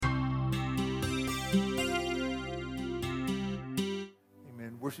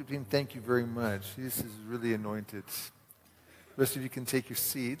worship team, thank you very much. This is really anointed. The rest of you can take your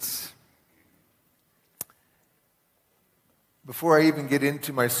seats. Before I even get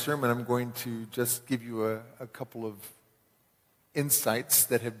into my sermon, I'm going to just give you a couple of insights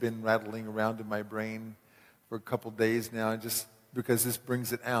that have been rattling around in my brain for a couple days now, just because this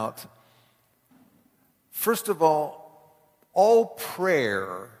brings it out. First of all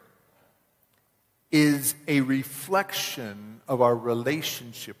prayer is a reflection of our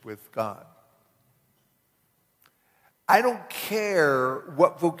relationship with God. I don't care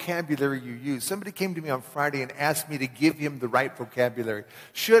what vocabulary you use. Somebody came to me on Friday and asked me to give him the right vocabulary.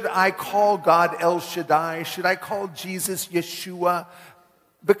 Should I call God El Shaddai? Should I call Jesus Yeshua?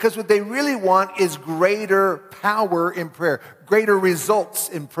 Because what they really want is greater power in prayer, greater results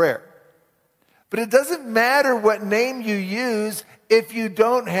in prayer. But it doesn't matter what name you use if you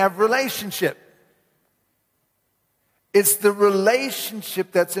don't have relationship. It's the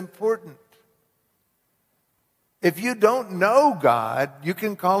relationship that's important. If you don't know God, you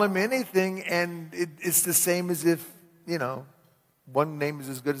can call him anything, and it's the same as if, one name is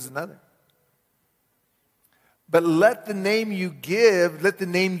as good as another. But let the name you give, let the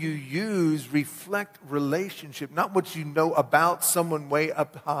name you use reflect relationship, not what you know about someone way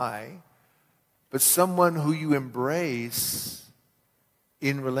up high, but someone who you embrace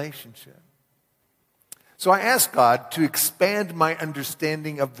in relationship. So I asked God to expand my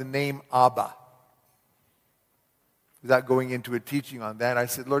understanding of the name Abba. Without going into a teaching on that, I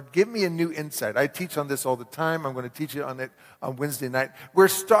said, Lord, give me a new insight. I teach on this all the time. I'm going to teach it on Wednesday night. We're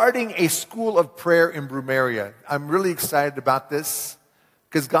starting a school of prayer in Brumaria. I'm really excited about this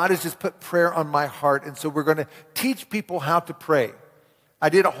because God has just put prayer on my heart. And so we're going to teach people how to pray. I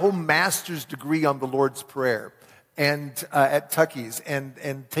did a whole master's degree on the Lord's Prayer and at Tuckey's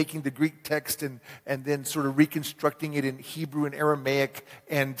and taking the Greek text and then sort of reconstructing it in Hebrew and Aramaic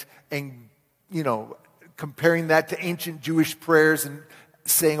and comparing that to ancient Jewish prayers and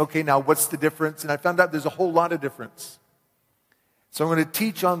saying, okay, now what's the difference? And I found out there's a whole lot of difference. So I'm going to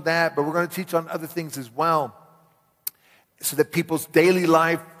teach on that, but we're going to teach on other things as well so that people's daily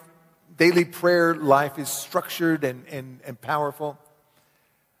prayer life is structured and powerful.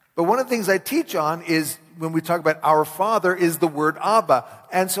 But one of the things I teach on is, when we talk about our Father, is the word Abba.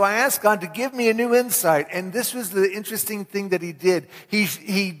 And so I asked God to give me a new insight. And this was the interesting thing that he did.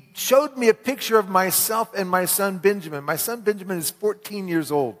 He showed me a picture of myself and my son Benjamin. My son Benjamin is 14 years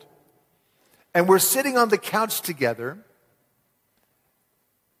old. And we're sitting on the couch together.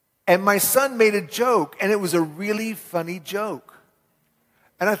 And my son made a joke, and it was a really funny joke.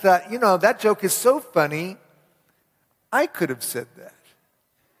 And I thought, that joke is so funny, I could have said that.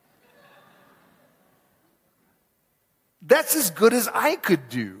 That's as good as I could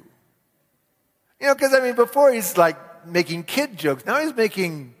do. Because before he's like making kid jokes. Now he's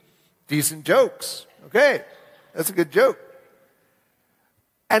making decent jokes. Okay, that's a good joke.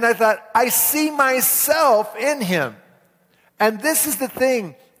 And I thought, I see myself in him. And this is the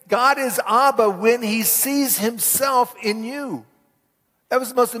thing. God is Abba when he sees himself in you. That was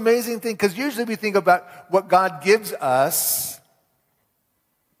the most amazing thing, because usually we think about what God gives us,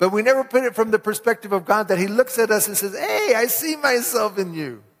 but we never put it from the perspective of God, that he looks at us and says, hey, I see myself in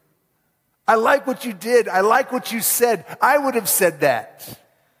you. I like what you did. I like what you said. I would have said that.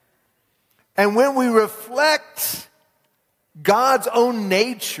 And when we reflect God's own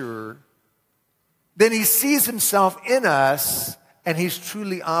nature, then he sees himself in us, and he's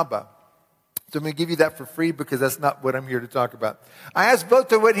truly Abba. So I'm going to give you that for free, because that's not what I'm here to talk about. I asked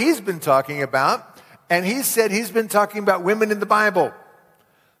Bota what he's been talking about, and he said he's been talking about women in the Bible.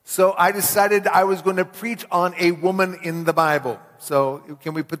 So I decided I was going to preach on a woman in the Bible. So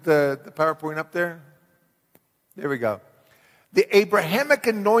can we put the PowerPoint up there? There we go. The Abrahamic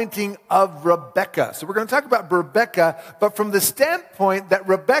anointing of Rebekah. So we're going to talk about Rebekah, but from the standpoint that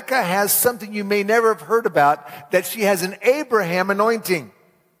Rebekah has something you may never have heard about, that she has an Abraham anointing.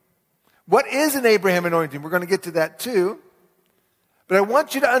 What is an Abraham anointing? We're going to get to that too. But I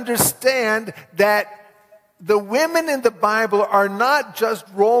want you to understand that the women in the Bible are not just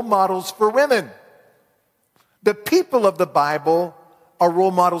role models for women. The people of the Bible are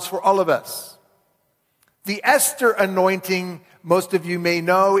role models for all of us. The Esther anointing, most of you may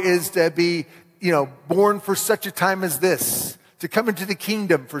know, is to be, born for such a time as this, to come into the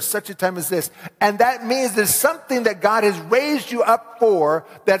kingdom for such a time as this. And that means there's something that God has raised you up for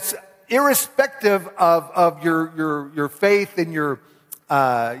that's irrespective of your faith and your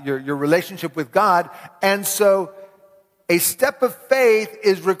relationship with God. And so a step of faith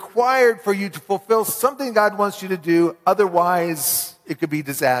is required for you to fulfill something God wants you to do. Otherwise, it could be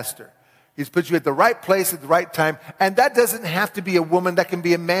disaster. He's put you at the right place at the right time. And that doesn't have to be a woman. That can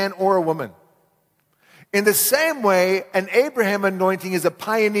be a man or a woman. In the same way, an Abraham anointing is a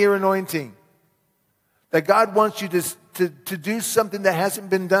pioneer anointing. That God wants you to do something that hasn't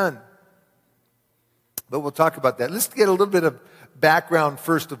been done. But we'll talk about that. Let's get a little bit of background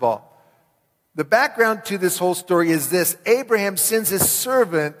first of all. The background to this whole story is this. Abraham sends his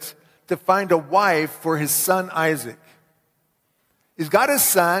servant to find a wife for his son Isaac. He's got his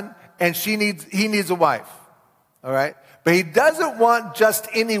son, and he needs a wife. All right? But he doesn't want just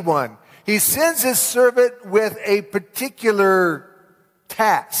anyone. He sends his servant with a particular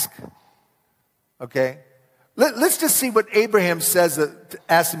task. Okay? Let's just see what Abraham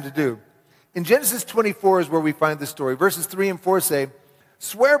asks him to do. In Genesis 24 is where we find the story. Verses 3 and 4 say,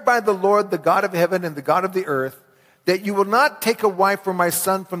 "Swear by the Lord, the God of heaven and the God of the earth, that you will not take a wife for my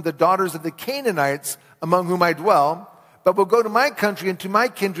son from the daughters of the Canaanites among whom I dwell, but will go to my country and to my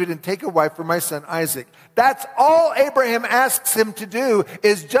kindred and take a wife for my son Isaac." That's all Abraham asks him to do,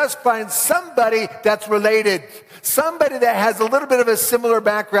 is just find somebody that's related. Somebody that has a little bit of a similar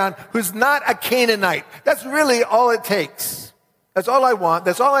background who's not a Canaanite. That's really all it takes. That's all I want.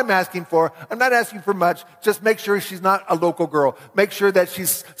 That's all I'm asking for. I'm not asking for much. Just make sure she's not a local girl. Make sure that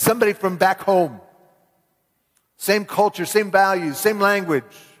she's somebody from back home. Same culture, same values, same language.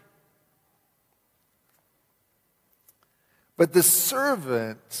 But the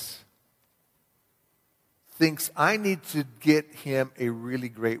servant thinks, I need to get him a really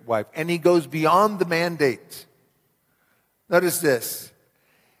great wife. And he goes beyond the mandate. Notice this.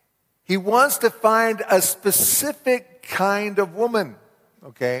 He wants to find a specific kind of woman.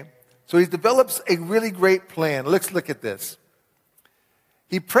 Okay? So he develops a really great plan. Let's look at this.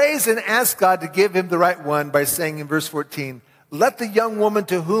 He prays and asks God to give him the right one by saying in verse 14, "Let the young woman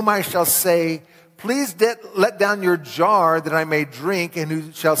to whom I shall say, please let down your jar that I may drink, and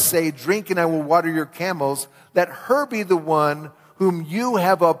who shall say, drink and I will water your camels, let her be the one whom you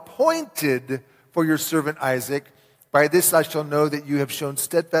have appointed for your servant Isaac. By this I shall know that you have shown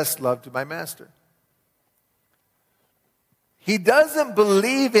steadfast love to my master." He doesn't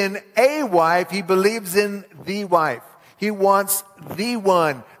believe in a wife, he believes in the wife. He wants the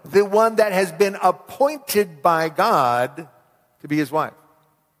one that has been appointed by God to be his wife.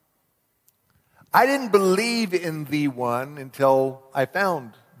 I didn't believe in the one until I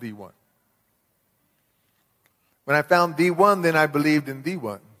found the one. When I found the one, then I believed in the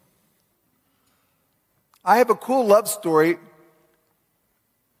one. I have a cool love story.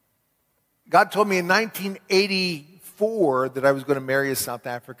 God told me in 1984 that I was going to marry a South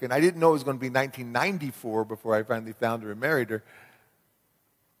African. I didn't know it was going to be 1994 before I finally found her and married her.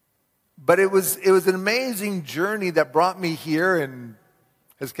 But it was an amazing journey that brought me here and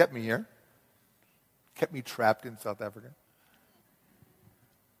has kept me here. Kept me trapped in South Africa.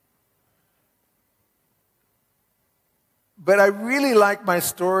 But I really like my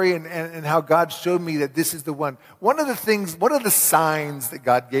story and how God showed me that this is the one. One of the signs that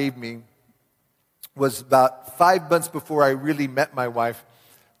God gave me was about 5 months before I really met my wife.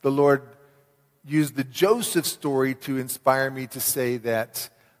 The Lord used the Joseph story to inspire me to say that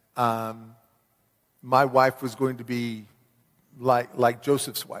my wife was going to be like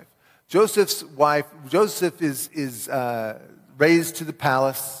Joseph's wife. Joseph is raised to the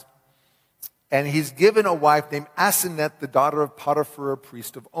palace. And he's given a wife named Asenath, the daughter of Potiphar, a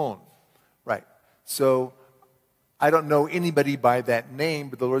priest of On. Right. So I don't know anybody by that name,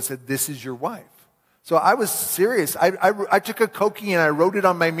 but the Lord said, this is your wife. So I was serious. I took a Koki and I wrote it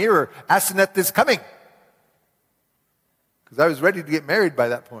on my mirror, Asenath is coming. Because I was ready to get married by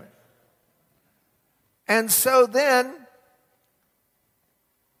that point. And so then,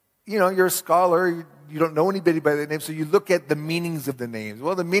 you're a scholar, you don't know anybody by that name, so you look at the meanings of the names.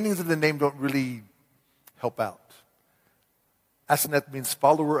 Well, the meanings of the name don't really help out. Asenath means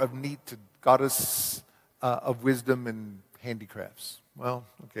follower of Neet, goddess of wisdom and handicrafts. Well,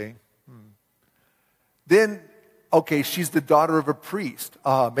 okay. Then, she's the daughter of a priest.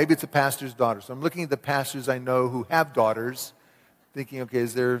 Maybe it's a pastor's daughter. So I'm looking at the pastors I know who have daughters, thinking,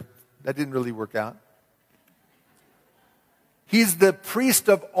 that didn't really work out. He's the priest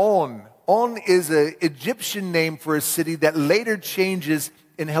of On. On is an Egyptian name for a city that later changes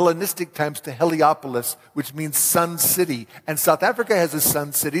in Hellenistic times to Heliopolis, which means Sun City. And South Africa has a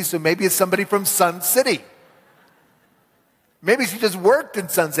Sun City, so maybe it's somebody from Sun City. Maybe she just worked in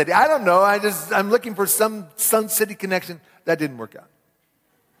Sun City. I don't know. I'm looking for some Sun City connection. That didn't work out.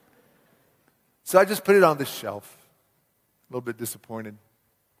 So I just put it on the shelf. A little bit disappointed.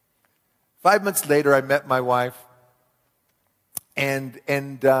 5 months later, I met my wife. And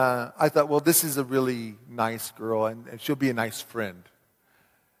I thought, well, this is a really nice girl, and she'll be a nice friend.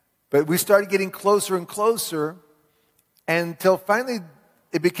 But we started getting closer and closer until finally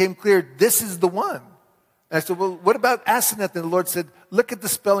it became clear this is the one. And I said, well, what about Asenath? And the Lord said, look at the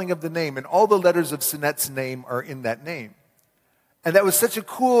spelling of the name. And all the letters of Senet's name are in that name. And that was such a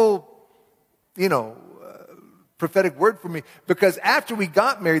cool, prophetic word for me. Because after we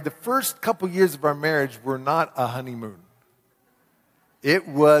got married, the first couple years of our marriage were not a honeymoon. It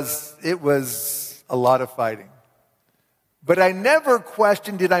was a lot of fighting. But I never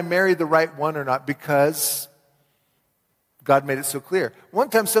questioned, did I marry the right one or not? Because God made it so clear. One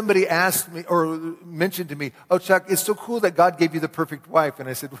time somebody asked me or mentioned to me, oh, Chuck, it's so cool that God gave you the perfect wife. And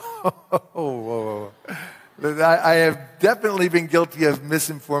I said, whoa. I have definitely been guilty of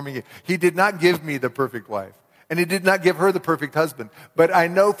misinforming you. He did not give me the perfect wife. And he did not give her the perfect husband. But I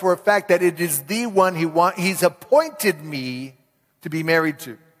know for a fact that it is the one he's appointed me to be married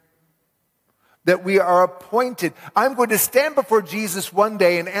to. That we are appointed. I'm going to stand before Jesus one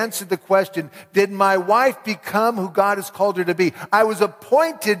day and answer the question, did my wife become who God has called her to be? I was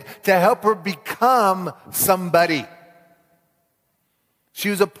appointed to help her become somebody. She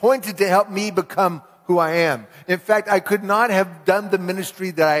was appointed to help me become who I am. In fact, I could not have done the ministry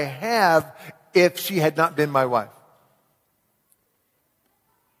that I have if she had not been my wife.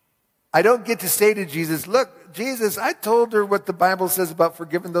 I don't get to say to Jesus, look, Jesus, I told her what the Bible says about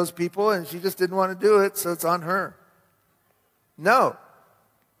forgiving those people, and she just didn't want to do it, so it's on her. No.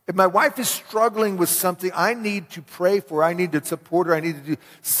 If my wife is struggling with something, I need to pray for her. I need to support her. I need to do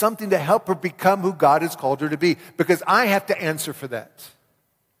something to help her become who God has called her to be, because I have to answer for that.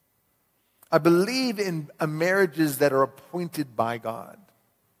 I believe in marriages that are appointed by God.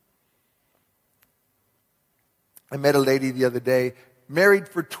 I met a lady the other day, married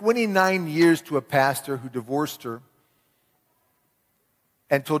for 29 years to a pastor who divorced her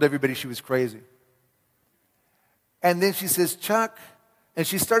and told everybody she was crazy. And then she says, Chuck, and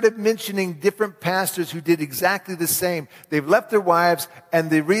she started mentioning different pastors who did exactly the same. They've left their wives, and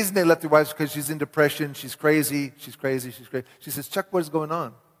the reason they left their wives is because she's in depression, she's crazy. She says, Chuck, what is going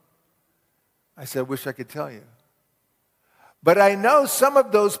on? I said, I wish I could tell you. But I know some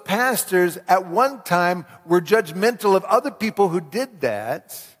of those pastors at one time were judgmental of other people who did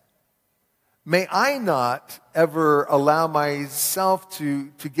that. May I not ever allow myself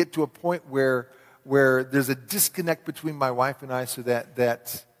to get to a point where there's a disconnect between my wife and I, so that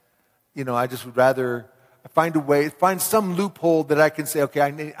I just would rather find some loophole that I can say,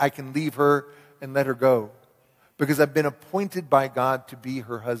 okay, I can leave her and let her go. Because I've been appointed by God to be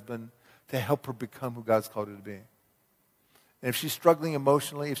her husband, to help her become who God's called her to be. And if she's struggling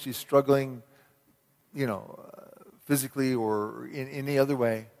emotionally, if she's struggling, physically or in any other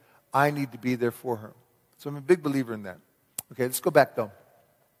way, I need to be there for her. So I'm a big believer in that. Okay, let's go back though.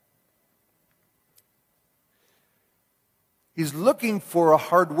 He's looking for a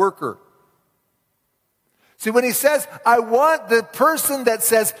hard worker. See, when he says, I want the person that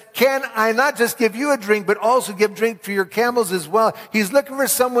says, can I not just give you a drink, but also give drink for your camels as well? He's looking for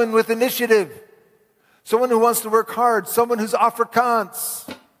someone with initiative. Someone who wants to work hard. Someone who's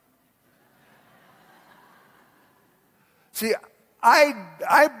Afrikaans. See,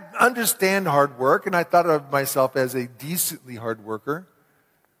 I understand hard work, and I thought of myself as a decently hard worker.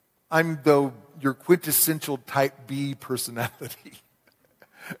 I'm, though, your quintessential type B personality.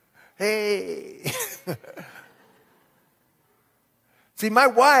 Hey. See, my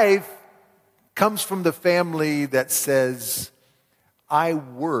wife comes from the family that says, I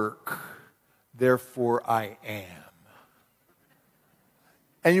work, therefore I am.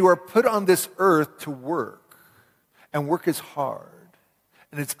 And you are put on this earth to work. And work is hard.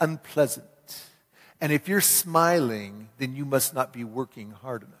 And it's unpleasant. And if you're smiling, then you must not be working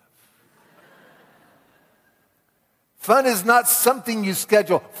hard enough. Fun is not something you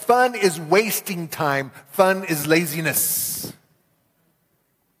schedule. Fun is wasting time. Fun is laziness.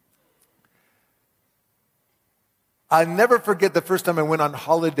 I'll never forget the first time I went on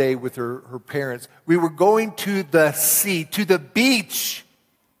holiday with her parents. We were going to the sea, to the beach.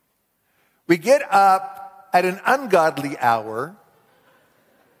 We get up at an ungodly hour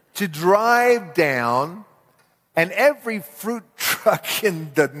to drive down, and every fruit truck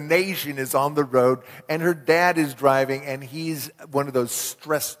in the nation is on the road, and her dad is driving, and he's one of those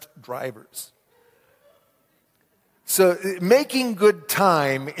stressed drivers. So making good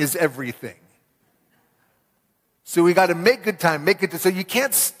time is everything. So we got to make good time, so you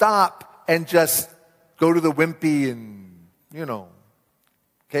can't stop and just go to the Wimpy and,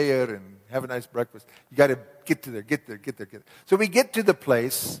 kaya and have a nice breakfast. You got to get there. So we get to the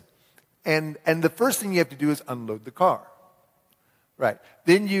place, and the first thing you have to do is unload the car. Right.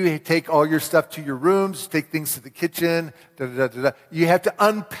 Then you take all your stuff to your rooms, take things to the kitchen, You have to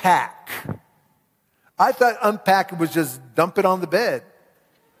unpack. I thought unpack was just dump it on the bed.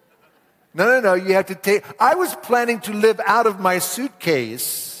 No. You have to take. I was planning to live out of my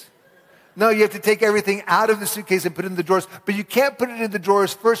suitcase. No, you have to take everything out of the suitcase and put it in the drawers. But you can't put it in the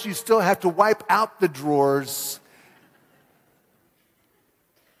drawers first. You still have to wipe out the drawers.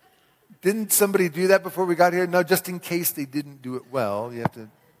 Didn't somebody do that before we got here? No, just in case they didn't do it well, you have to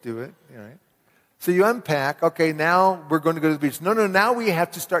do it. All right. So you unpack. Okay, now we're going to go to the beach. No, now we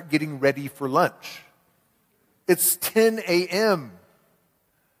have to start getting ready for lunch. It's 10 a.m.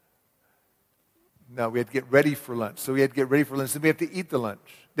 No, we had to get ready for lunch. So we had to get ready for lunch. Then we have to eat the lunch.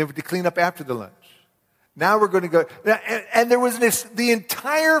 Then we have to clean up after the lunch. Now we're going to go. And there was the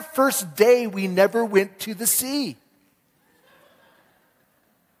entire first day we never went to the sea.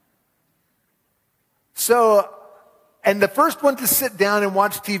 So, and the first one to sit down and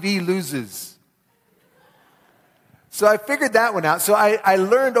watch TV loses. So I figured that one out. So I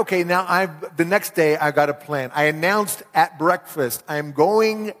learned, okay, now the next day I got a plan. I announced at breakfast, I'm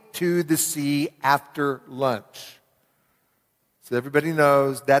going to the sea after lunch. So everybody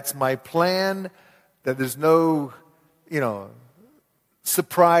knows that's my plan, that there's no,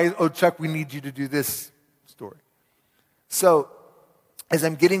 surprise, oh, Chuck, we need you to do this story. So as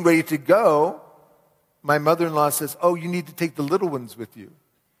I'm getting ready to go, my mother-in-law says, oh, you need to take the little ones with you.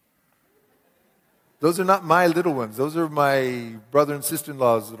 Those are not my little ones. Those are my brother and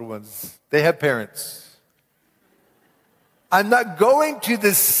sister-in-law's little ones. They have parents. I'm not going to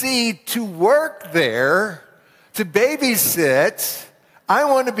the sea to work there, to babysit. I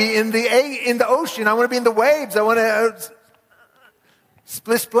want to be in the ocean. I want to be in the waves. I want to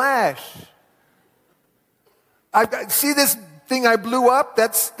splish splash. I see this thing I blew up.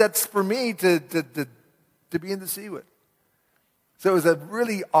 That's for me to be in the sea with. So it was a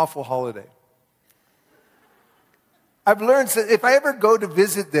really awful holiday. I've learned that if I ever go to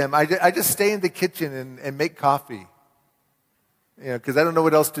visit them, I just stay in the kitchen and make coffee. Because I don't know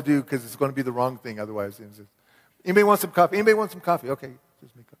what else to do because it's going to be the wrong thing otherwise. Anybody want some coffee? Anybody want some coffee? Okay,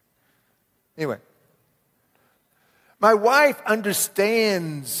 just make coffee. Anyway. My wife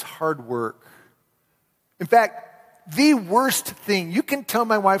understands hard work. In fact, the worst thing, you can tell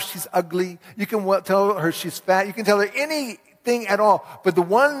my wife she's ugly. You can tell her she's fat. You can tell her anything at all. But the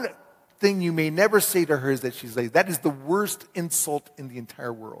one thing you may never say to her is that she's lazy. That is the worst insult in the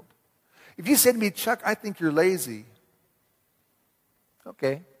entire world. If you say to me, Chuck, I think you're lazy.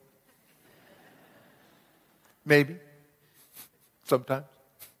 Okay. Maybe. Sometimes.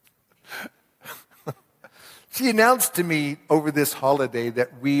 She announced to me over this holiday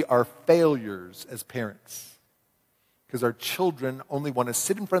that we are failures as parents because our children only want to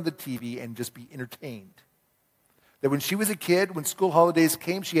sit in front of the TV and just be entertained. That when she was a kid, when school holidays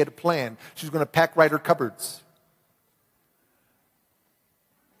came, she had a plan. She was going to pack right her cupboards.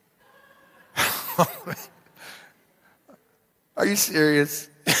 Are you serious?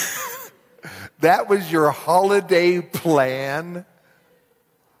 That was your holiday plan?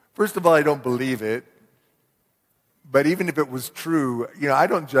 First of all, I don't believe it. But even if it was true, I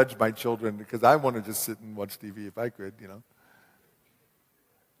don't judge my children because I want to just sit and watch TV if I could,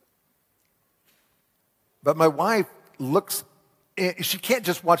 But my wife she can't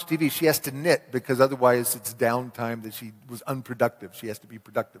just watch TV. She has to knit because otherwise it's downtime that she was unproductive. She has to be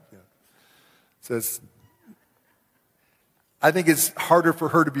productive. So I think it's harder for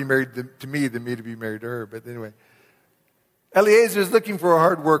her to be married to me than me to be married to her. But anyway, Eliezer is looking for a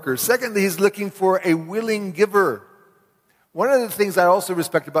hard worker. Secondly, he's looking for a willing giver. One of the things I also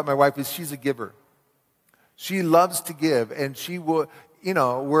respect about my wife is she's a giver. She loves to give, and she will,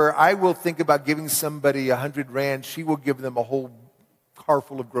 where I will think about giving somebody 100 rand, she will give them a whole car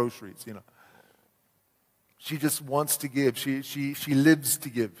full of groceries, She just wants to give. She lives to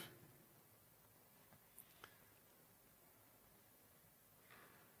give.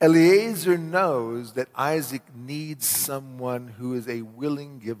 Eliezer knows that Isaac needs someone who is a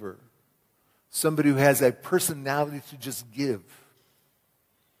willing giver. Somebody who has a personality to just give.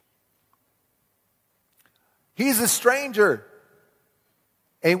 He's a stranger.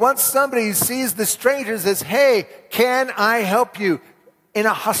 And he wants somebody who sees the stranger and says, hey, can I help you? In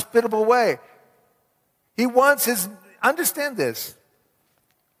a hospitable way. He wants understand this.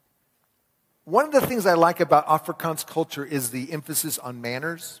 One of the things I like about Afrikaans culture is the emphasis on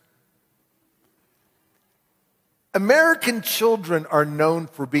manners. American children are known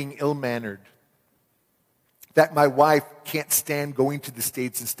for being ill-mannered. That my wife can't stand going to the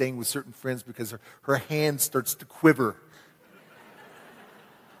States and staying with certain friends because her hand starts to quiver.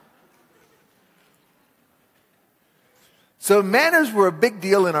 So manners were a big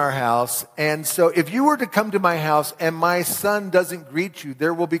deal in our house. And so if you were to come to my house and my son doesn't greet you,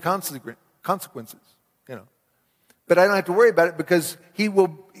 there will be consequences, you know. But I don't have to worry about it because he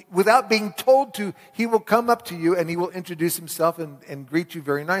will, without being told to, he will come up to you and he will introduce himself and greet you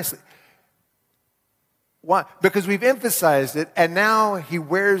very nicely. Why? Because we've emphasized it, and now he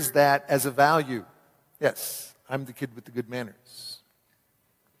wears that as a value. Yes, I'm the kid with the good manners.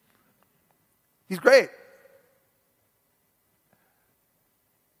 He's great.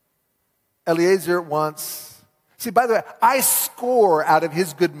 Eliezer wants... See, by the way, I score out of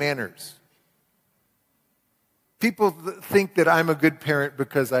his good manners. People think that I'm a good parent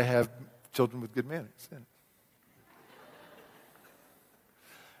because I have children with good manners.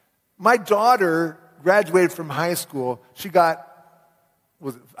 My daughter graduated from high school. She got,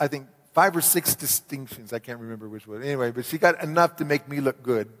 I think, 5 or 6 distinctions. I can't remember which one. Anyway, but she got enough to make me look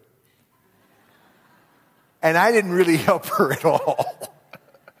good. And I didn't really help her at all.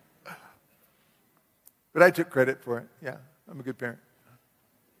 But I took credit for it. Yeah, I'm a good parent.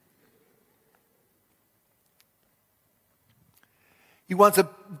 He wants a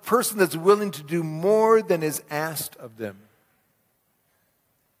person that's willing to do more than is asked of them.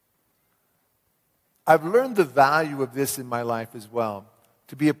 I've learned the value of this in my life as well,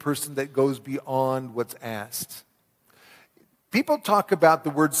 to be a person that goes beyond what's asked. People talk about the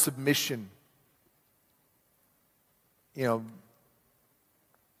word submission. You know,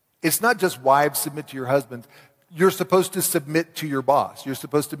 it's not just wives submit to your husbands. You're supposed to submit to your boss. You're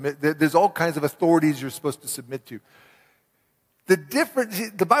supposed to there's all kinds of authorities you're supposed to submit to.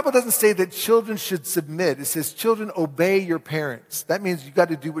 The Bible doesn't say that children should submit. It says children obey your parents. That means you got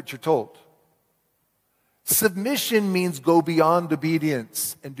to do what you're told. Submission means go beyond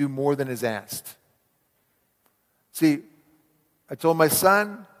obedience and do more than is asked. See, I told my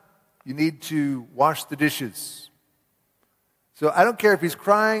son, you need to wash the dishes. So I don't care if he's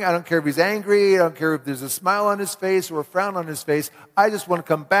crying, I don't care if he's angry, I don't care if there's a smile on his face or a frown on his face. I just want to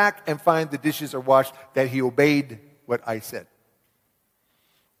come back and find the dishes are washed, that he obeyed what I said.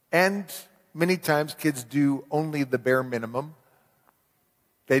 And many times kids do only the bare minimum.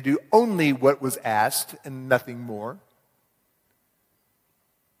 They do only what was asked and nothing more.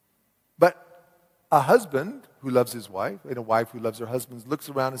 But a husband who loves his wife and a wife who loves her husband looks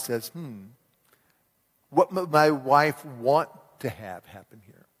around and says, what would my wife want to have happen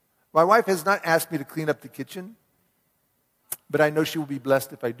here? My wife has not asked me to clean up the kitchen, but I know she will be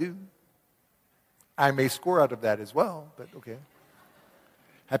blessed if I do. I may score out of that as well, but okay.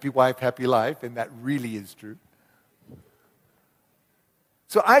 Happy wife, happy life, and that really is true.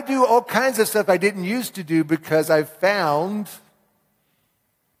 So I do all kinds of stuff I didn't used to do because I've found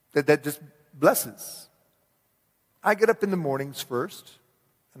that just blesses. I get up in the mornings first,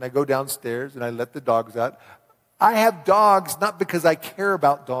 and I go downstairs, and I let the dogs out. I have dogs not because I care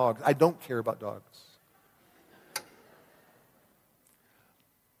about dogs. I don't care about dogs.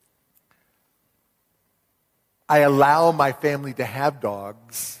 I allow my family to have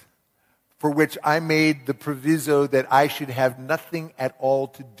dogs, for which I made the proviso that I should have nothing at all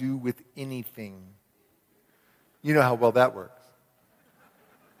to do with anything. You know how well that works.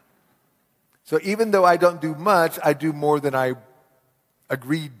 So even though I don't do much, I do more than I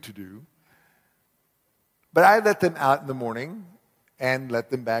agreed to do. But I let them out in the morning and let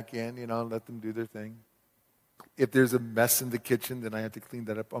them back in, let them do their thing. If there's a mess in the kitchen, then I have to clean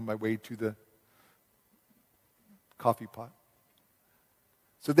that up on my way to the coffee pot.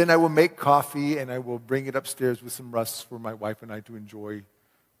 So then I will make coffee and I will bring it upstairs with some rusks for my wife and I to enjoy,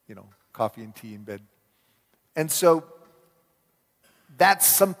 coffee and tea in bed. And so that's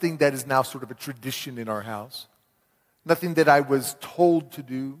something that is now sort of a tradition in our house. Nothing that I was told to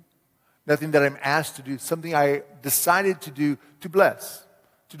do, nothing that I'm asked to do, something I decided to do to bless,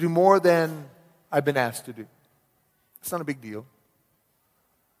 to do more than I've been asked to do. It's not a big deal.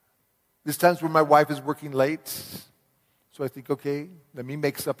 There's times when my wife is working late, so I think, okay, let me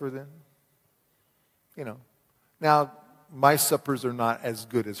make supper then. Now, my suppers are not as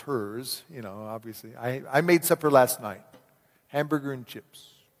good as hers, obviously. I made supper last night. Hamburger and chips.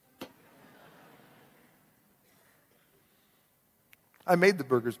 I made the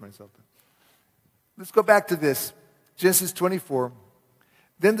burgers myself. Let's go back to this. Genesis 24.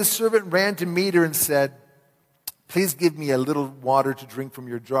 Then the servant ran to meet her and said, "Please give me a little water to drink from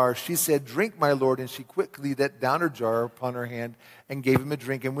your jar." She said, "Drink, my lord." And she quickly let down her jar upon her hand and gave him a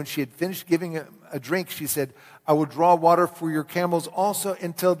drink. And when she had finished giving him a drink, she said, "I will draw water for your camels also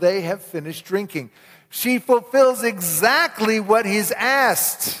until they have finished drinking." She fulfills exactly what he's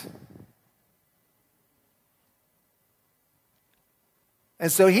asked.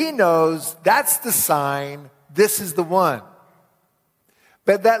 And so he knows that's the sign, this is the one.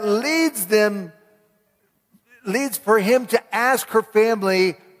 But that leads for him to ask her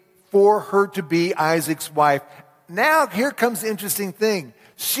family for her to be Isaac's wife. Now, here comes the interesting thing.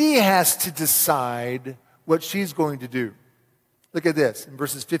 She has to decide what she's going to do. Look at this in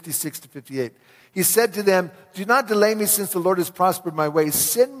verses 56 to 58. He said to them, "Do not delay me, since the Lord has prospered my way.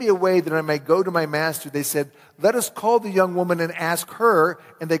 Send me away that I may go to my master." They said, "Let us call the young woman and ask her."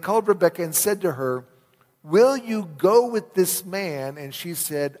 And they called Rebekah and said to her, "Will you go with this man?" And she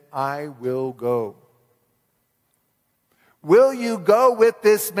said, "I will go." Will you go with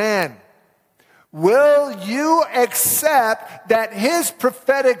this man? Will you accept that his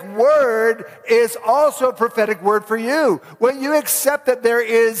prophetic word is also a prophetic word for you? Will you accept that there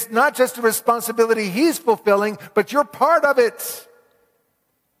is not just a responsibility he's fulfilling, but you're part of it?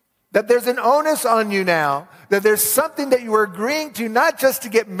 That there's an onus on you now, that there's something that you are agreeing to, not just to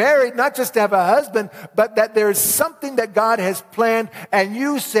get married, not just to have a husband, but that there's something that God has planned, and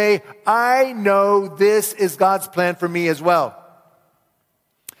you say, "I know this is God's plan for me as well."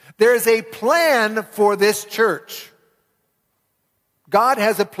 There is a plan for this church. God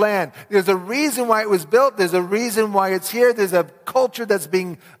has a plan. There's a reason why it was built. There's a reason why it's here. There's a culture that's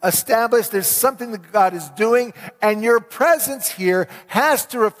being established. There's something that God is doing. And your presence here has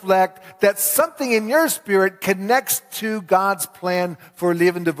to reflect that something in your spirit connects to God's plan for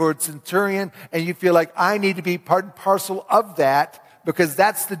Lebendevort Centurion. And you feel like, I need to be part and parcel of that, because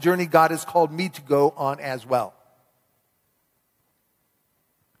that's the journey God has called me to go on as well.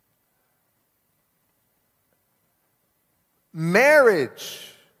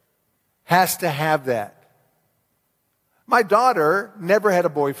 Marriage has to have that. My daughter never had a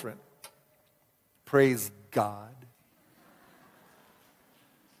boyfriend. Praise God.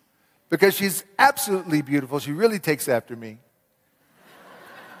 Because she's absolutely beautiful. She really takes after me.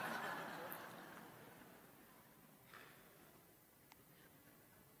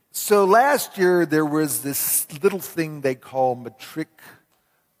 So last year there was this little thing they call matric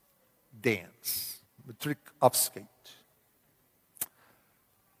dance. Matric aufskate.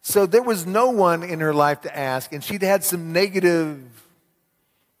 So there was no one in her life to ask, and she'd had some negative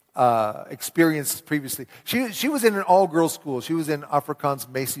experiences previously. She was in an all-girls school. She was in Afrikaans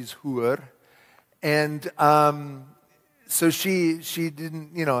Macy's Hoer, and so she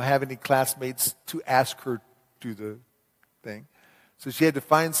didn't, have any classmates to ask her to do the thing. So she had to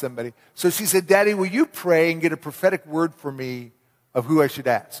find somebody. So she said, "Daddy, will you pray and get a prophetic word for me of who I should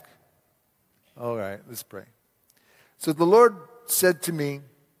ask?" All right, let's pray. So the Lord said to me,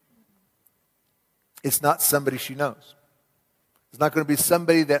 it's not somebody she knows. It's not going to be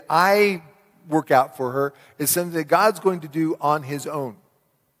somebody that I work out for her. It's something that God's going to do on his own.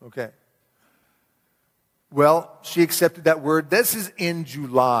 Okay. Well, she accepted that word. This is in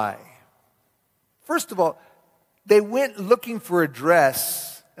July. First of all, they went looking for a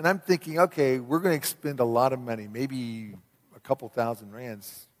dress, and I'm thinking, okay, we're going to spend a lot of money, maybe a couple thousand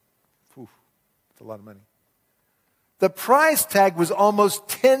rands. Oof, that's a lot of money. The price tag was almost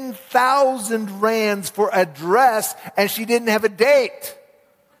 10,000 rands for a dress, and she didn't have a date.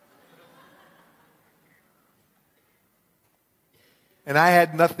 And I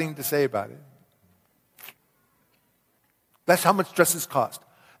had nothing to say about it. That's how much dresses cost.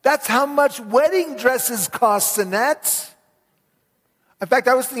 That's how much wedding dresses cost, Sinette. In fact,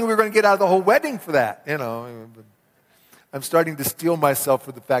 I was thinking we were going to get out of the whole wedding for that. I'm starting to steel myself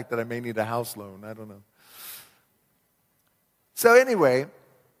for the fact that I may need a house loan. I don't know. So anyway,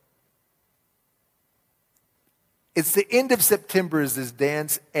 it's the end of September is this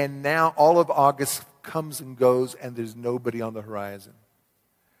dance, and now all of August comes and goes, and there's nobody on the horizon.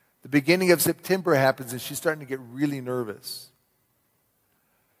 The beginning of September happens, and she's starting to get really nervous.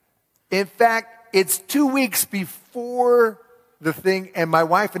 In fact, it's 2 weeks before the thing, and my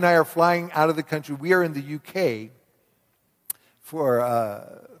wife and I are flying out of the country. We are in the UK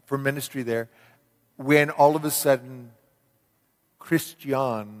for ministry there, when all of a sudden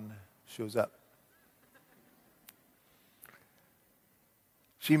Christian shows up.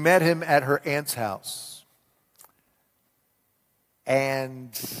 She met him at her aunt's house.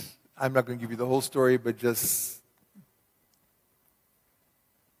 And I'm not going to give you the whole story, but just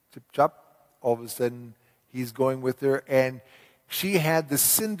chop, all of a sudden he's going with her. And she had the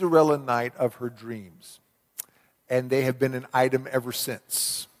Cinderella night of her dreams. And they have been an item ever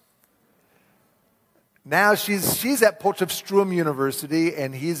since. Now she's at Potchefstroom University,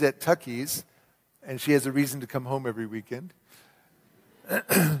 and he's at Tuckey's, and she has a reason to come home every weekend.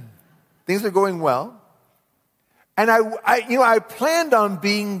 Things are going well. And I planned on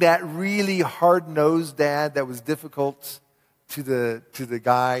being that really hard-nosed dad that was difficult to the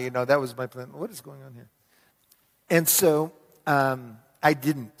guy. That was my plan. What is going on here? And so I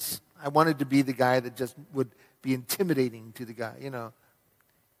didn't. I wanted to be the guy that just would be intimidating to the guy,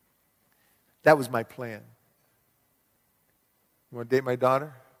 That was my plan. You want to date my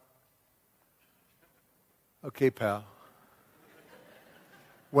daughter? Okay, pal.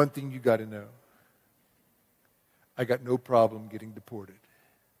 One thing you got to know. I got no problem getting deported.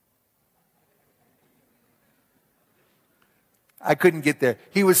 I couldn't get there.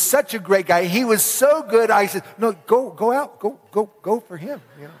 He was such a great guy. He was so good. I said, no, go out. Go for him.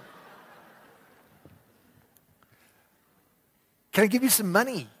 Can I give you some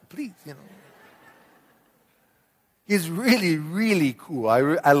money, please? He's really, really cool.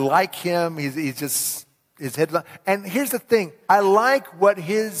 I like him. He's just, his headline. And here's the thing. I like what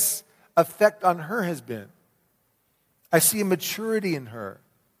his effect on her has been. I see a maturity in her.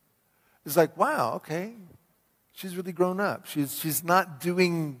 It's like, wow, okay. She's really grown up. She's not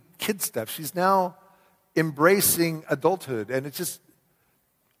doing kid stuff. She's now embracing adulthood. And it's just,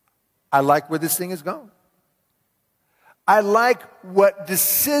 I like where this thing is going. I like what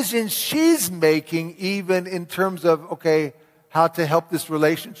decisions she's making, even in terms of, okay, how to help this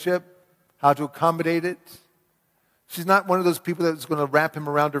relationship, how to accommodate it. She's not one of those people that's going to wrap him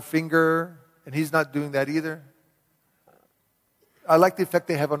around her finger, and he's not doing that either. I like the effect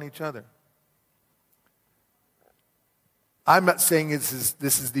they have on each other. I'm not saying this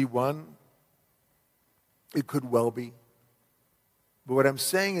is the one. It could well be. But what I'm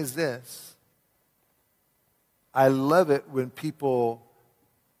saying is this. I love it when people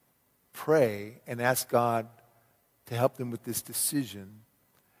pray and ask God to help them with this decision.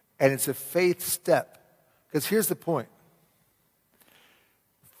 And it's a faith step. Because here's the point.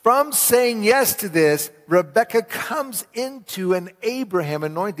 From saying yes to this, Rebecca comes into an Abraham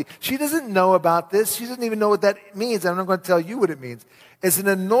anointing. She doesn't know about this. She doesn't even know what that means. I'm not going to tell you what it means. It's an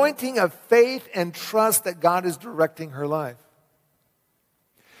anointing of faith and trust that God is directing her life.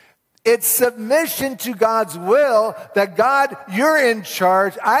 It's submission to God's will that God, you're in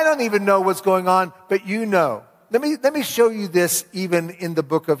charge. I don't even know what's going on, but you know. Let me show you this even in the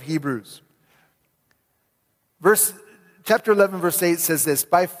book of Hebrews. Chapter 11, verse 8 says this,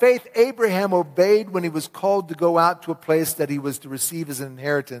 by faith Abraham obeyed when he was called to go out to a place that he was to receive as an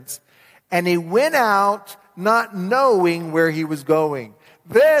inheritance. And he went out not knowing where he was going.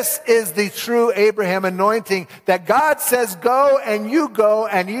 This is the true Abraham anointing that God says go and you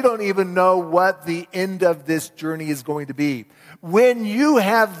don't even know what the end of this journey is going to be. When you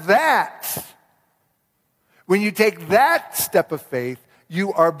have that, when you take that step of faith,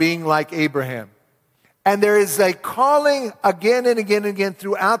 you are being like Abraham. And there is a calling again and again and again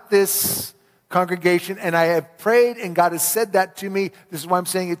throughout this congregation, and I have prayed and God has said that to me. This is why I'm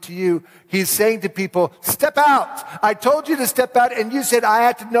saying it to you. He's saying to people, step out. I told you to step out, and you said I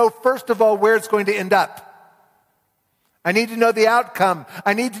had to know first of all where it's going to end up. I need to know the outcome.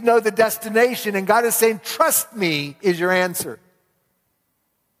 I need to know the destination, and God is saying, trust me is your answer.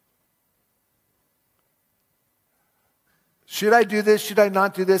 Should I do this? Should I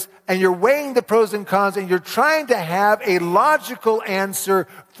not do this? And you're weighing the pros and cons, and you're trying to have a logical answer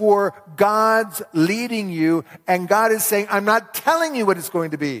for God's leading you. And God is saying, I'm not telling you what it's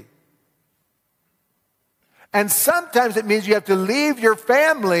going to be. And sometimes it means you have to leave your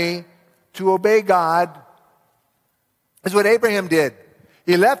family to obey God. That's what Abraham did.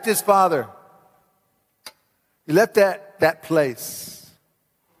 He left his father. He left that place.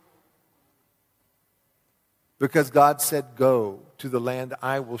 Because God said, go to the land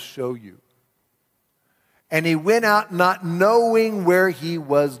I will show you. And he went out not knowing where he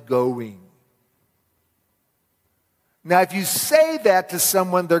was going. Now, if you say that to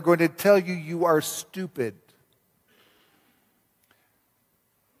someone, they're going to tell you you are stupid.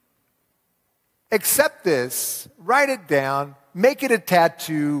 Accept this, write it down, make it a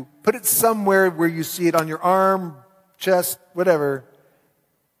tattoo, put it somewhere where you see it on your arm, chest, whatever.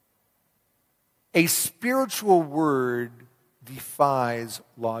 A spiritual word defies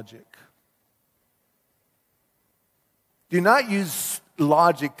logic. Do not use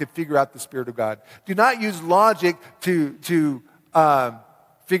logic to figure out the Spirit of God. Do not use logic to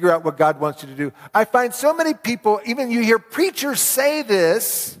figure out what God wants you to do. I find so many people, even you hear preachers say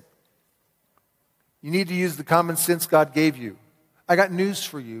this, you need to use the common sense God gave you. I got news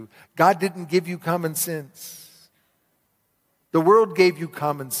for you. God didn't give you common sense. The world gave you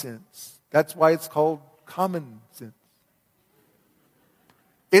common sense. That's why it's called common sense.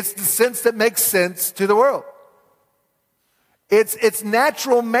 It's the sense that makes sense to the world. It's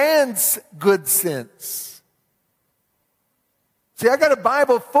natural man's good sense. See, I got a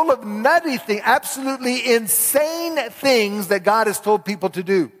Bible full of nutty things, absolutely insane things that God has told people to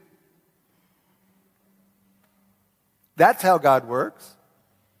do. That's how God works.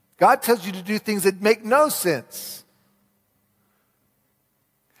 God tells you to do things that make no sense.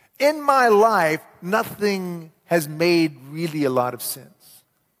 In my life, nothing has made really a lot of sense.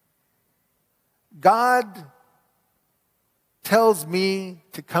 God tells me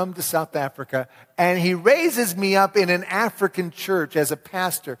to come to South Africa, and He raises me up in an African church as a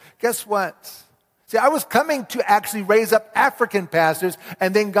pastor. Guess what? See, I was coming to actually raise up African pastors,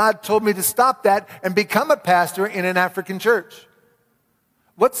 and then God told me to stop that and become a pastor in an African church.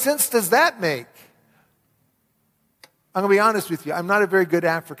 What sense does that make? I'm going to be honest with you. I'm not a very good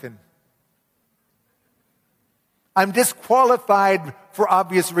African. I'm disqualified for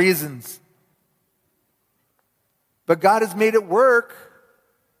obvious reasons. But God has made it work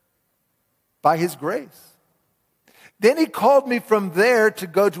by His grace. Then He called me from there to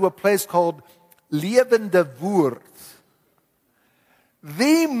go to a place called Levende Woord,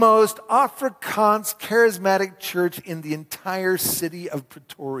 the most Afrikaans charismatic church in the entire city of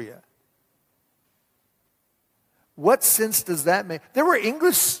Pretoria. What sense does that make? There were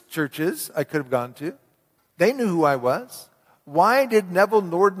English churches I could have gone to. They knew who I was. Why did Neville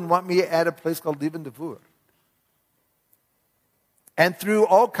Norden want me at a place called Levende Woord? And through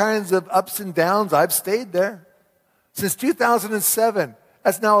all kinds of ups and downs, I've stayed there. Since 2007,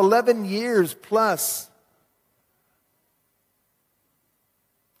 that's now 11 years plus.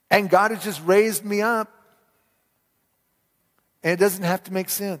 And God has just raised me up. And it doesn't have to make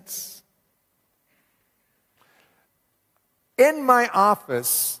sense. In my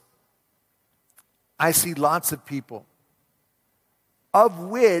office, I see lots of people, of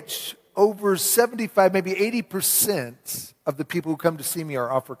which over 75, maybe 80% of the people who come to see me are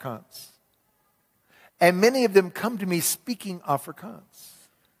Afrikaans. And many of them come to me speaking Afrikaans.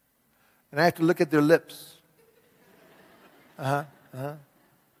 And I have to look at their lips.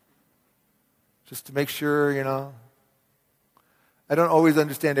 Just to make sure, I don't always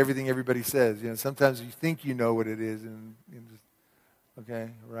understand everything everybody says. Sometimes you think you know what it is. And just,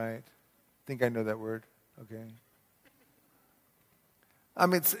 okay, right. I think I know that word. Okay. I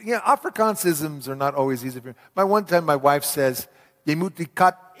mean, Afrikaansisms are not always easy for me. One time my wife says, "Jy moet die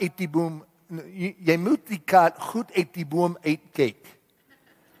kat eet die boom, jy moet die kat goed eet die boom eet cake."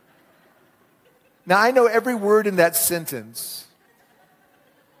 Now I know every word in that sentence.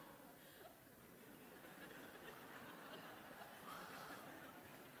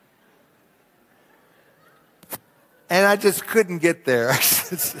 And I just couldn't get there.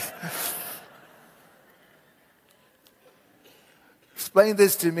 Explain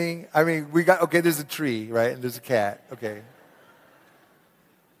this to me. I mean, there's a tree, right? And there's a cat. Okay.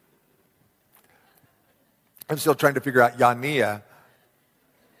 I'm still trying to figure out Yania.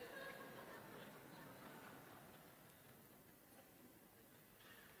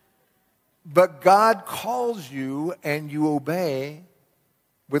 But God calls you and you obey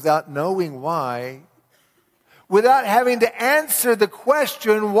without knowing why, without having to answer the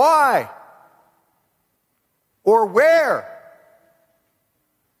question, why? Or where?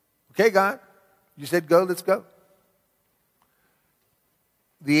 Okay, God, you said go, let's go.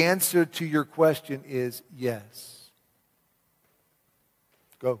 The answer to your question is yes.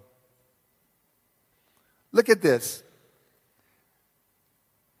 Go. Look at this.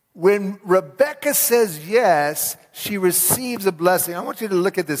 When Rebecca says yes, she receives a blessing. I want you to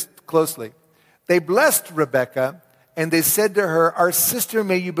look at this closely. They blessed Rebecca, and they said to her, "Our sister,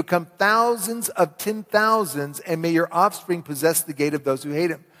 may you become thousands of 10,000s, and may your offspring possess the gate of those who hate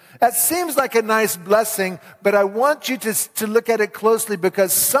him." That seems like a nice blessing, but I want you to look at it closely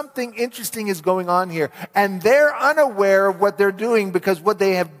because something interesting is going on here. And they're unaware of what they're doing because what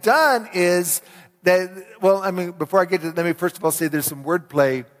they have done is that, before I get to it, let me first of all say there's some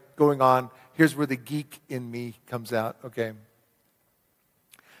wordplay going on. Here's where the geek in me comes out, okay?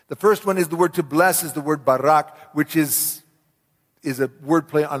 The first one is the word to bless is the word barak, which is a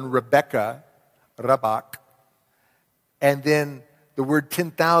wordplay on Rebecca, rabak. And then the word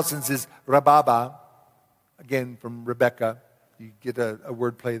 10,000s is rababa, again from Rebecca. You get a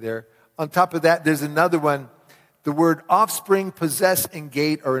wordplay there. On top of that, there's another one. The word offspring, possess, and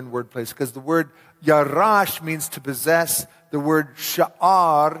gate are in wordplays because the word yarash means to possess. The word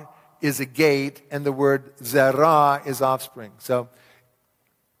sha'ar is a gate, and the word zerah is offspring. So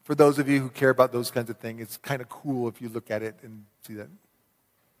for those of you who care about those kinds of things, it's kind of cool if you look at it and see that.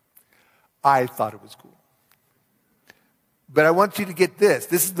 I thought it was cool. But I want you to get this.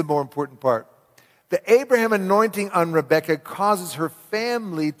 This is the more important part. The Abraham anointing on Rebekah causes her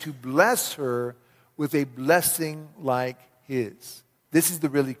family to bless her with a blessing like his. This is the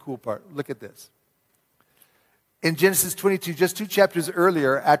really cool part. Look at this. In Genesis 22, just 2 chapters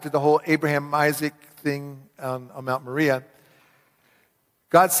earlier, after the whole Abraham-Isaac thing on Mount Moriah.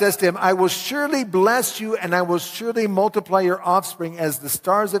 God says to him, I will surely bless you, and I will surely multiply your offspring as the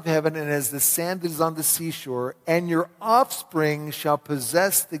stars of heaven and as the sand that is on the seashore. And your offspring shall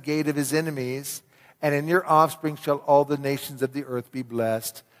possess the gate of his enemies, and in your offspring shall all the nations of the earth be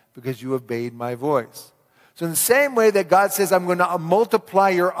blessed, because you obeyed my voice. So in the same way that God says, I'm going to multiply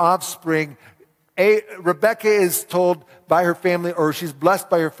your offspring, Rebekah is told by her family, or she's blessed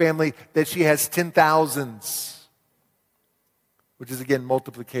by her family, that she has 10,000s. Which is,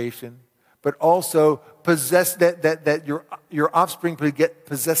 multiplication, but also possess that your offspring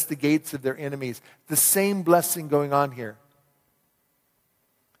possess the gates of their enemies. The same blessing going on here.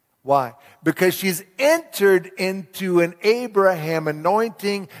 Why? Because she's entered into an Abraham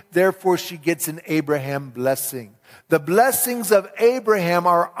anointing, therefore she gets an Abraham blessing. The blessings of Abraham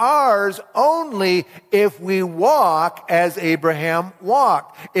are ours only if we walk as Abraham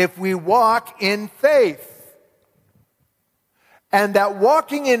walked, if we walk in faith. And that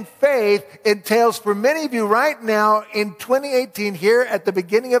walking in faith entails for many of you right now in 2018, here at the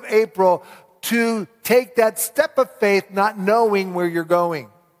beginning of April, to take that step of faith, not knowing where you're going,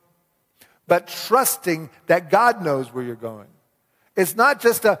 but trusting that God knows where you're going. It's not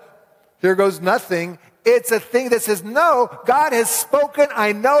just here goes nothing. It's a thing that says, no, God has spoken.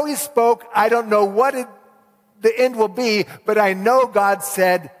 I know he spoke. I don't know what the end will be, but I know God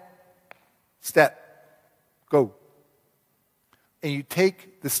said, step, go. And you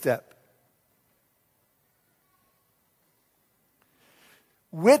take the step.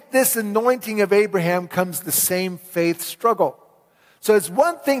 With this anointing of Abraham comes the same faith struggle. So it's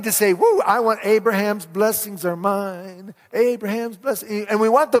one thing to say, woo, I want Abraham's blessings are mine. Abraham's blessings. And we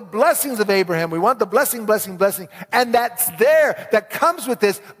want the blessings of Abraham. We want the blessing. And that's there. That comes with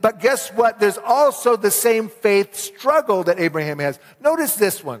this. But guess what? There's also the same faith struggle that Abraham has. Notice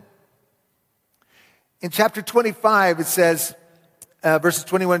this one. In chapter 25, it says, verses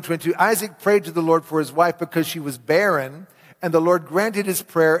 21 and 22, Isaac prayed to the Lord for his wife because she was barren, and the Lord granted his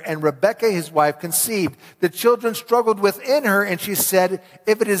prayer, and Rebekah, his wife, conceived. The children struggled within her, and she said,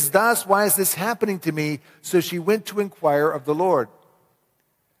 if it is thus, why is this happening to me? So she went to inquire of the Lord.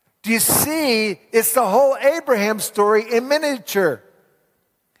 Do you see? It's the whole Abraham story in miniature.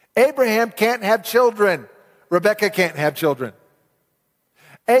 Abraham can't have children. Rebekah can't have children.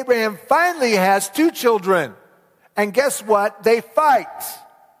 Abraham finally has 2 children. And guess what? They fight.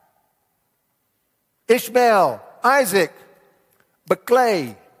 Ishmael, Isaac,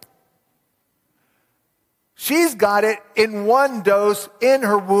 Bechlai. She's got it in one dose in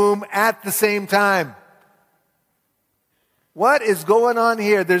her womb at the same time. What is going on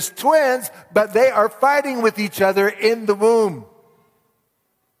here? There's twins, but they are fighting with each other in the womb.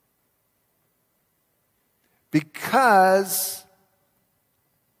 Because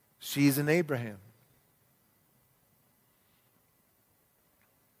she's an Abraham.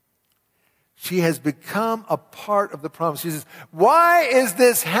 She has become a part of the promise. She says, why is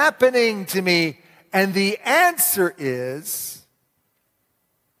this happening to me? And the answer is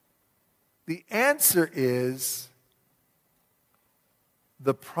the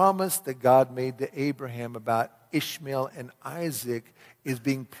promise that God made to Abraham about Ishmael and Isaac is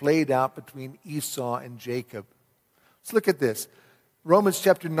being played out between Esau and Jacob. Let's look at this. Romans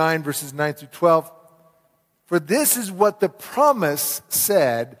chapter 9, verses 9 through 12. For this is what the promise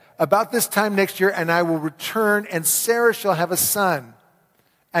said, about this time next year, and I will return, and Sarah shall have a son.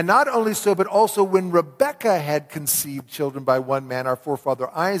 And not only so, but also when Rebekah had conceived children by one man, our forefather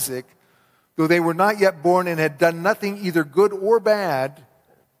Isaac, though they were not yet born and had done nothing either good or bad,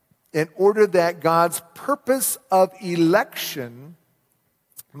 in order that God's purpose of election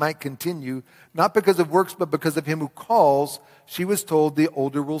might continue, not because of works, but because of him who calls, she was told the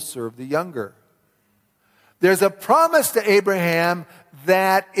older will serve the younger. There's a promise to Abraham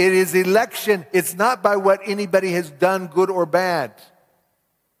that it is election. It's not by what anybody has done, good or bad.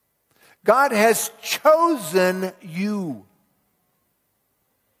 God has chosen you.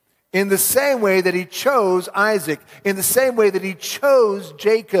 In the same way that he chose Isaac. In the same way that he chose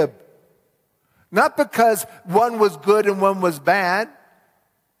Jacob. Not because one was good and one was bad.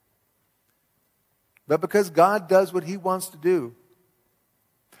 But because God does what he wants to do.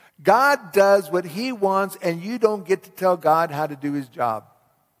 God does what he wants, and you don't get to tell God how to do his job.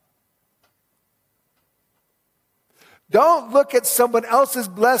 Don't look at someone else's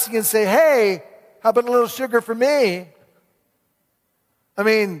blessing and say, hey, how about a little sugar for me? I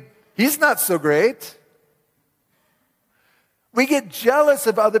mean, he's not so great. We get jealous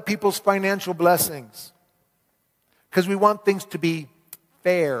of other people's financial blessings because we want things to be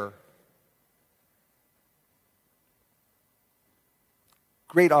fair.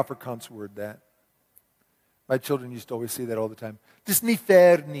 Great Afrikaans word, that. My children used to always say that all the time. Dis nie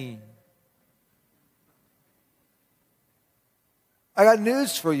fair nie. I got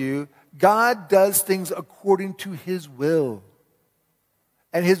news for you. God does things according to His will.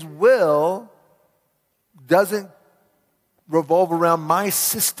 And His will doesn't revolve around my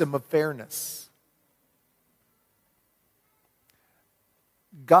system of fairness.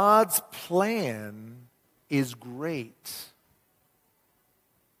 God's plan is great,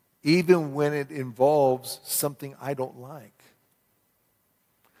 even when it involves something I don't like.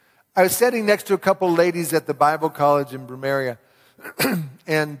 I was sitting next to a couple of ladies at the Bible college in Brumaria,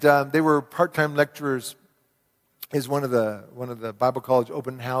 and they were part-time lecturers as one of the Bible college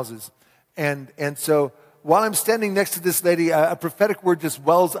open houses. And so while I'm standing next to this lady, a prophetic word just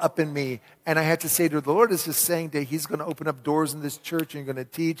wells up in me. And I had to say to her, the Lord is just saying that He's going to open up doors in this church, and you're going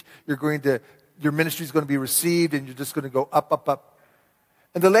to teach. Your ministry is going to be received, and you're just going to go up, up, up.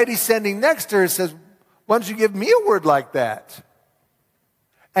 And the lady standing next to her says, why don't you give me a word like that?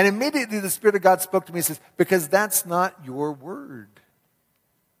 And immediately the Spirit of God spoke to me and says, because that's not your word.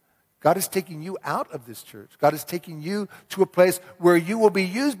 God is taking you out of this church. God is taking you to a place where you will be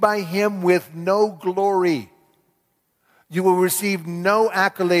used by Him with no glory. You will receive no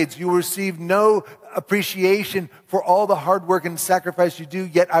accolades. You will receive no appreciation for all the hard work and sacrifice you do,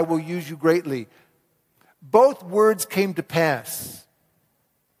 yet I will use you greatly. Both words came to pass.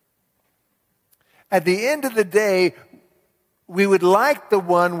 At the end of the day, we would like the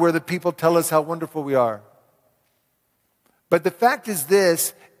one where the people tell us how wonderful we are. But the fact is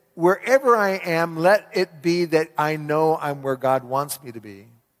this, wherever I am, let it be that I know I'm where God wants me to be,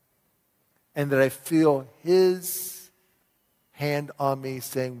 and that I feel His hand on me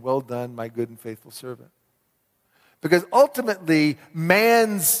saying, well done, my good and faithful servant. Because ultimately,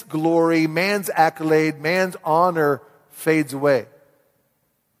 man's glory, man's accolade, man's honor fades away.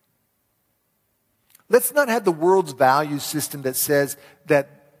 Let's not have the world's value system that says that,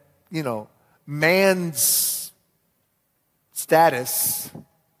 man's status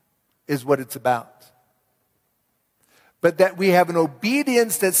is what it's about. But that we have an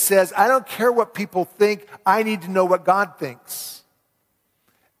obedience that says, I don't care what people think, I need to know what God thinks.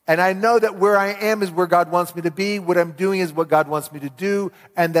 And I know that where I am is where God wants me to be, what I'm doing is what God wants me to do,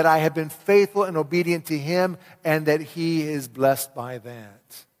 and that I have been faithful and obedient to Him, and that He is blessed by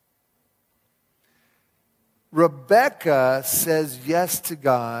that. Rebecca says yes to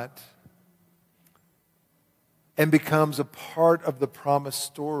God and becomes a part of the promised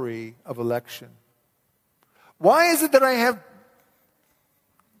story of election. Why is it that I have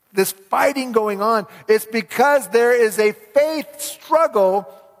this fighting going on? It's because there is a faith struggle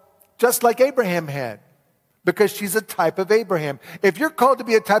just like Abraham had. Because she's a type of Abraham. If you're called to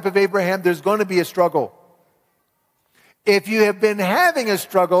be a type of Abraham, there's going to be a struggle. If you have been having a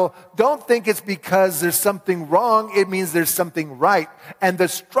struggle, don't think it's because there's something wrong. It means there's something right. And the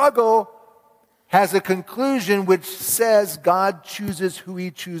struggle has a conclusion which says God chooses who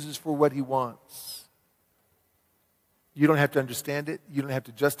He chooses for what He wants. You don't have to understand it. You don't have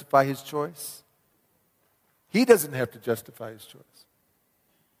to justify His choice. He doesn't have to justify His choice.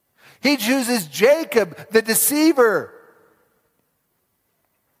 He chooses Jacob, the deceiver.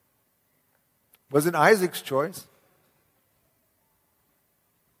 Wasn't Isaac's choice.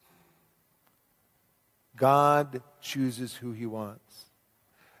 God chooses who He wants.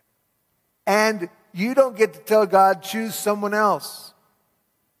 And you don't get to tell God, choose someone else.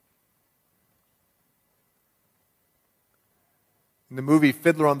 In the movie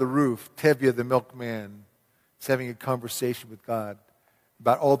Fiddler on the Roof, Tevye the milkman is having a conversation with God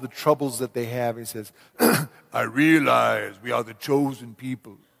about all the troubles that they have. He says, I realize we are the chosen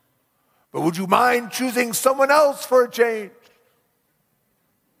people, but would you mind choosing someone else for a change?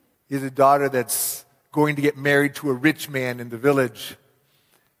 He has a daughter that's going to get married to a rich man in the village.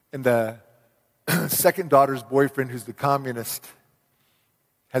 And the second daughter's boyfriend, who's the communist,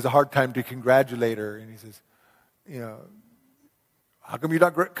 has a hard time to congratulate her. And he says, how come you're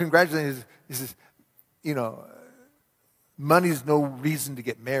not congratulating? He says, money's no reason to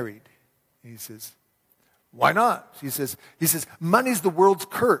get married. And he says, why not? He says, money's the world's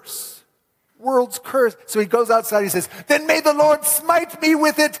curse. World's curse. So he goes outside, he says, then may the Lord smite me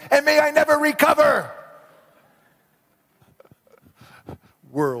with it, and may I never recover.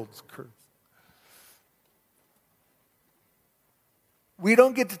 World's curse. We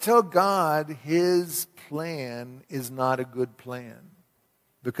don't get to tell God His plan is not a good plan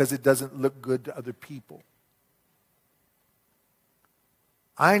because it doesn't look good to other people.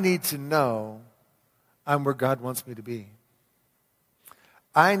 I need to know I'm where God wants me to be.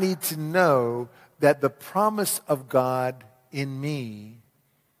 I need to know that the promise of God in me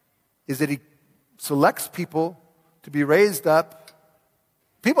is that He selects people to be raised up.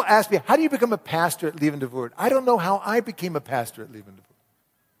 People ask me, how do you become a pastor at Leven de Woord? I don't know how I became a pastor at Leven de Woord.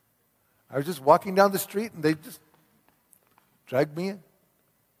 I was just walking down the street and they just dragged me in.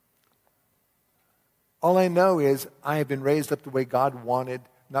 All I know is I have been raised up the way God wanted.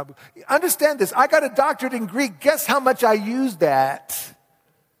 Understand this. I got a doctorate in Greek. Guess how much I use that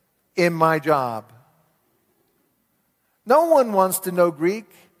in my job? No one wants to know Greek.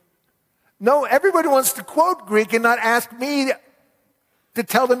 No, everybody wants to quote Greek and not ask me to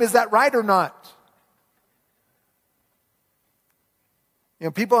tell them, is that right or not? You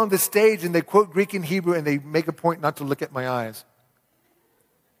know, people on the stage and they quote Greek and Hebrew and they make a point not to look at my eyes.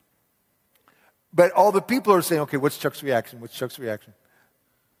 But all the people are saying, okay, what's Chuck's reaction? What's Chuck's reaction?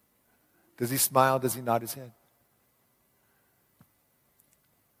 Does he smile? Does he nod his head?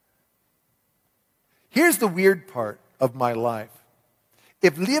 Here's the weird part of my life.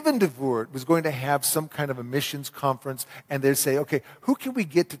 If Leven de Woord was going to have some kind of a missions conference and they'd say, okay, who can we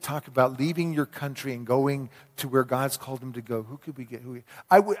get to talk about leaving your country and going to where God's called them to go? Who could we get?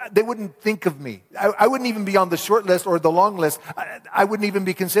 They wouldn't think of me. I wouldn't even be on the short list or the long list. I wouldn't even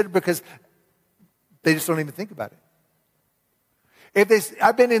be considered because they just don't even think about it.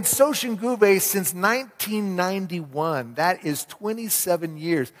 I've been in Soshanguve since 1991. That is 27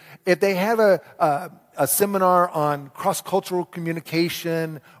 years. If they have a seminar on cross-cultural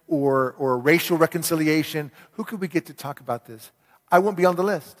communication or racial reconciliation, who could we get to talk about this? I won't be on the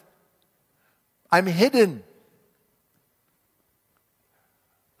list. I'm hidden.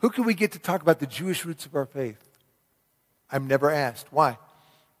 Who could we get to talk about the Jewish roots of our faith? I'm never asked. Why?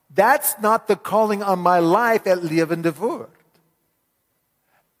 That's not the calling on my life at Leven de Woord.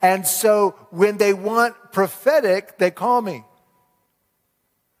 And so when they want prophetic, they call me.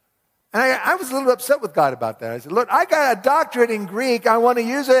 And I was a little upset with God about that. I said, look, I got a doctorate in Greek. I want to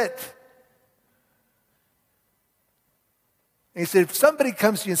use it. And he said, if somebody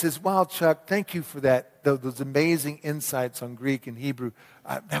comes to you and says, wow, Chuck, thank you for that, those amazing insights on Greek and Hebrew.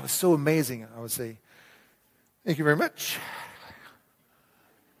 That was so amazing. I would say, thank you very much.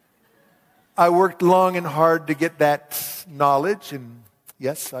 I worked long and hard to get that knowledge, and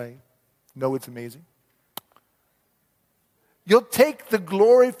yes, I know it's amazing. You'll take the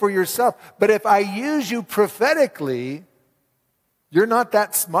glory for yourself. But if I use you prophetically, you're not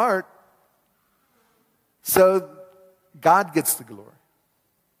that smart. So God gets the glory.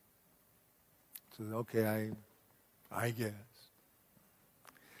 So, okay, I guess.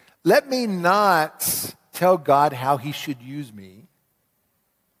 Let me not tell God how he should use me.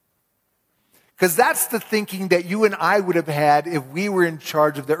 Because that's the thinking that you and I would have had if we were in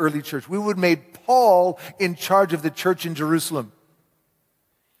charge of the early church. We would have made Paul in charge of the church in Jerusalem.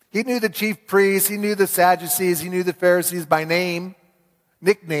 He knew the chief priests, he knew the Sadducees, he knew the Pharisees by name,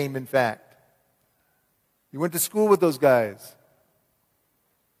 nickname in fact. He went to school with those guys.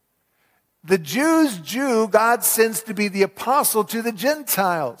 The Jew's Jew, God sends to be the apostle to the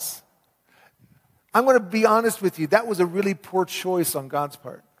Gentiles. I'm going to be honest with you, that was a really poor choice on God's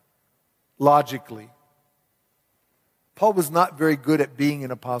part. Logically. Paul was not very good at being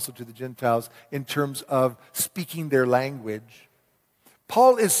an apostle to the Gentiles in terms of speaking their language.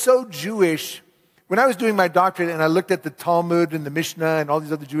 Paul is so Jewish. When I was doing my doctorate and I looked at the Talmud and the Mishnah and all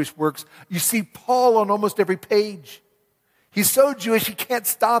these other Jewish works, you see Paul on almost every page. He's so Jewish, he can't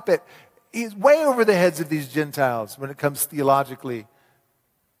stop it. He's way over the heads of these Gentiles when it comes theologically.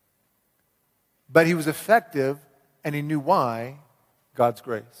 But he was effective and he knew why. God's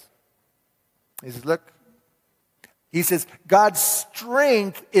grace. He says, look, he says, God's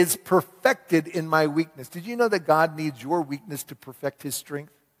strength is perfected in my weakness. Did you know that God needs your weakness to perfect his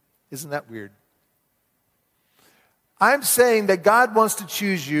strength? Isn't that weird? I'm saying that God wants to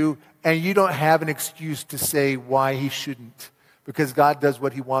choose you and you don't have an excuse to say why he shouldn't. Because God does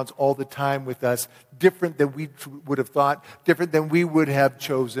what he wants all the time with us, different than we would have thought, different than we would have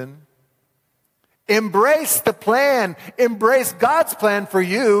chosen. Embrace the plan. Embrace God's plan for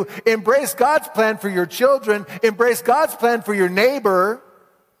you. Embrace God's plan for your children. Embrace God's plan for your neighbor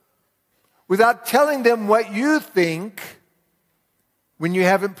without telling them what you think when you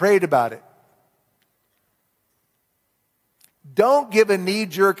haven't prayed about it. Don't give a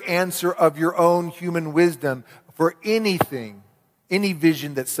knee-jerk answer of your own human wisdom for anything, any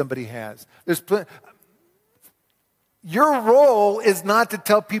vision that somebody has. Your role is not to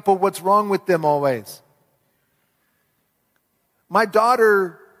tell people what's wrong with them always. My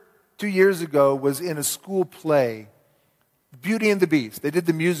daughter, 2 years ago, was in a school play, Beauty and the Beast. They did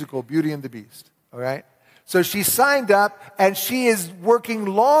the musical Beauty and the Beast, all right? So she signed up, and she is working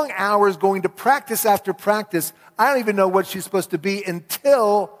long hours, going to practice after practice. I don't even know what she's supposed to be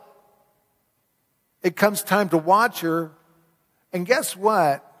until it comes time to watch her. And guess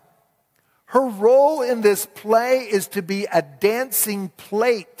what? Her role in this play is to be a dancing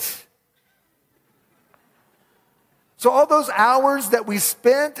plate. So all those hours that we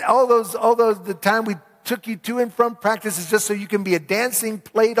spent, all those the time we took you to and from practice is just so you can be a dancing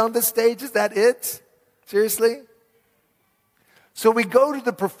plate on the stage? Is that it? Seriously? So we go to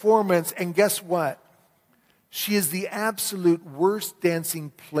the performance, and guess what? She is the absolute worst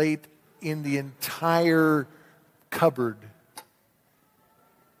dancing plate in the entire cupboard.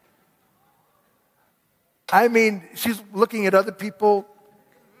 I mean, she's looking at other people.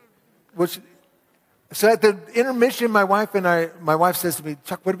 So at the intermission, my wife says to me,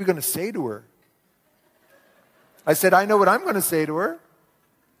 Chuck, what are we going to say to her? I said, I know what I'm going to say to her.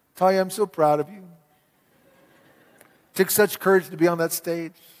 Talia, I'm so proud of you. Took such courage to be on that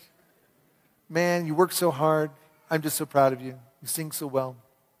stage. Man, you work so hard. I'm just so proud of you. You sing so well.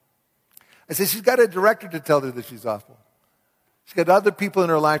 I said, she's got a director to tell her that she's awful. She's got other people in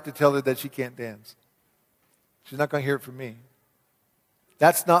her life to tell her that she can't dance. She's not going to hear it from me.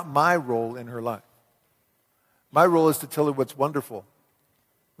 That's not my role in her life. My role is to tell her what's wonderful,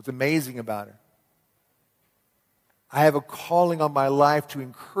 what's amazing about her. I have a calling on my life to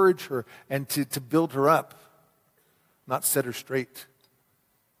encourage her and to build her up, not set her straight.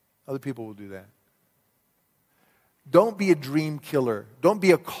 Other people will do that. Don't be a dream killer. Don't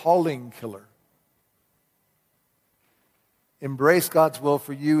be a calling killer. Embrace God's will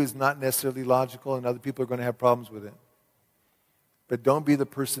for you is not necessarily logical, and other people are going to have problems with it. But don't be the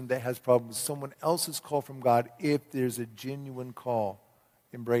person that has problems with someone else's call from God. If there's a genuine call,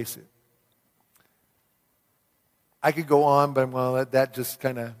 embrace it. I could go on, but I'm going to let that just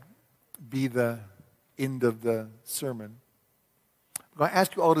kind of be the end of the sermon. I'm going to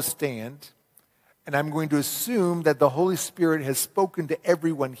ask you all to stand, and I'm going to assume that the Holy Spirit has spoken to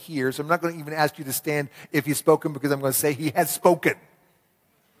everyone here. So I'm not going to even ask you to stand if He's spoken, because I'm going to say He has spoken.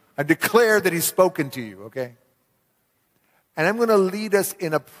 I declare that He's spoken to you, okay? And I'm going to lead us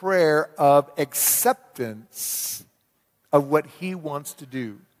in a prayer of acceptance of what He wants to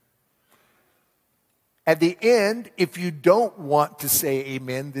do. At the end, if you don't want to say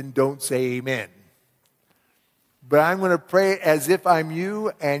amen, then don't say amen. But I'm going to pray as if I'm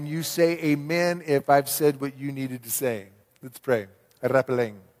you, and you say amen if I've said what you needed to say. Let's pray.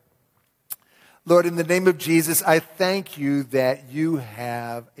 Rappelling. Lord, in the name of Jesus, I thank you that you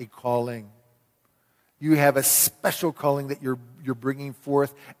have a calling. You have a special calling that you're bringing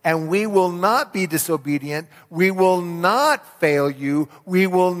forth, and we will not be disobedient. We will not fail you. We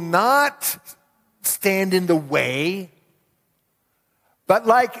will not stand in the way. But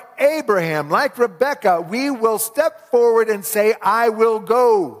like Abraham, like Rebekah, we will step forward and say, I will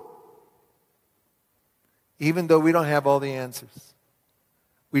go. Even though we don't have all the answers.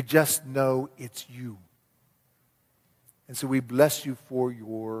 We just know it's you. And so we bless you for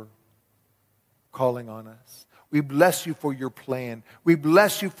your calling on us. We bless you for your plan. We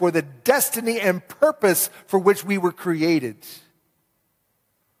bless you for the destiny and purpose for which we were created.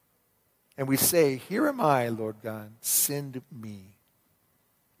 And we say, here am I, Lord God, send me.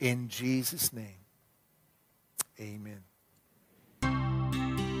 In Jesus' name, amen.